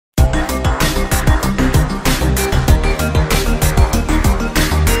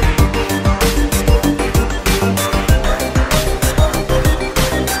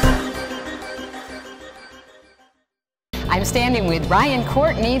standing with Ryan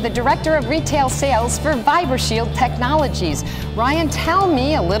Courtney, the Director of Retail Sales for Vibershield Technologies. Ryan, tell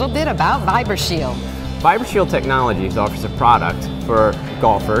me a little bit about Vibershield. Vibershield Technologies offers a product for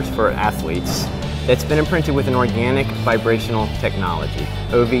golfers, for athletes, that's been imprinted with an organic vibrational technology,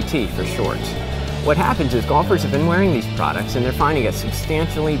 OVT for short. What happens is golfers have been wearing these products and they're finding a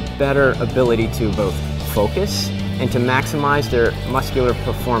substantially better ability to both focus and to maximize their muscular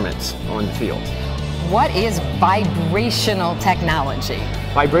performance on the field. What is vibrational technology?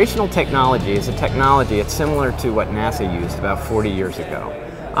 Vibrational technology is a technology that's similar to what NASA used about 40 years ago.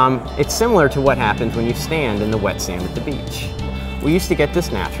 It's similar to what happens when you stand in the wet sand at the beach. We used to get this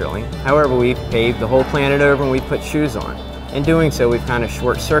naturally. However, we've paved the whole planet over and we've put shoes on. In doing so, we've kind of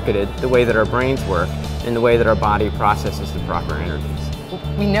short-circuited the way that our brains work and the way that our body processes the proper energies.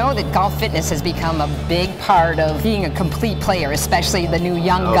 We know that golf fitness has become a big part of being a complete player, especially the new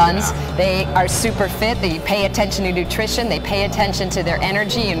young guns. Yeah. They are super fit, they pay attention to nutrition, they pay attention to their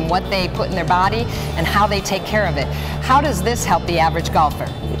energy and what they put in their body and how they take care of it. How does this help the average golfer?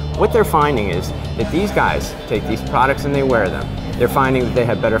 What they're finding is that these guys take these products and they wear them. They're finding that they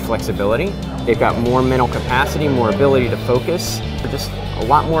have better flexibility, they've got more mental capacity, more ability to focus, they're just a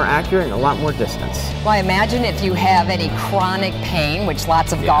lot more accurate and a lot more distance. Well, I imagine if you have any chronic pain, which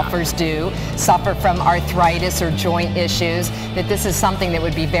lots of golfers do, suffer from arthritis or joint issues, that this is something that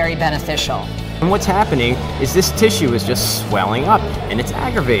would be very beneficial. And what's happening is this tissue is just swelling up and it's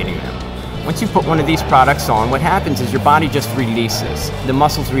aggravating them. Once you put one of these products on, what happens is your body just releases. The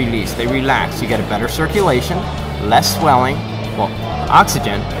muscles release, they relax. You get a better circulation, less swelling. Well,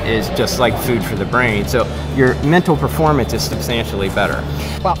 oxygen is just like food for the brain, so your mental performance is substantially better.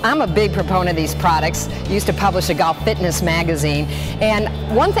 Well, I'm a big proponent of these products. Used to publish a golf fitness magazine, and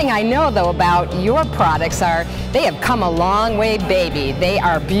one thing I know though about your products are they have come a long way, baby. They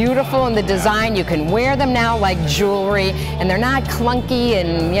are beautiful in the design. You can wear them now like jewelry, and they're not clunky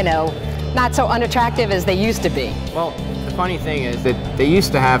and, you know, not so unattractive as they used to be. Well, the funny thing is that they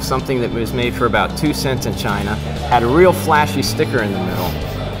used to have something that was made for about 2 cents in China, had a real flashy sticker in the middle.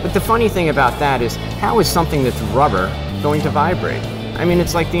 But the funny thing about that is, how is something that's rubber going to vibrate? I mean,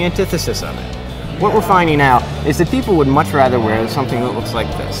 it's like the antithesis of it. What we're finding out is that people would much rather wear something that looks like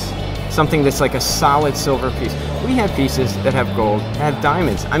this. Something that's like a solid silver piece. We have pieces that have gold, that have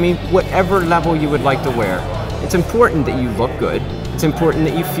diamonds. I mean, whatever level you would like to wear. It's important that you look good. It's important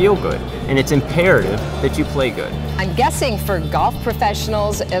that you feel good, and it's imperative that you play good. I'm guessing for golf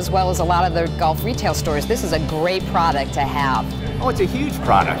professionals as well as a lot of the golf retail stores, this is a great product to have. Oh, it's a huge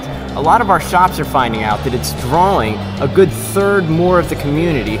product. A lot of our shops are finding out that it's drawing a good third more of the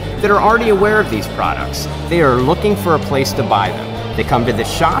community that are already aware of these products. They are looking for a place to buy them. They come to the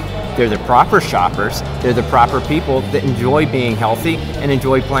shop, they're the proper shoppers, they're the proper people that enjoy being healthy and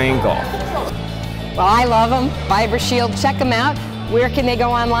enjoy playing golf. Well, I love them. Vibershield, check them out. Where can they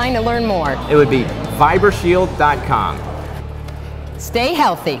go online to learn more? It would be Vibershield.com. Stay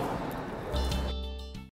healthy.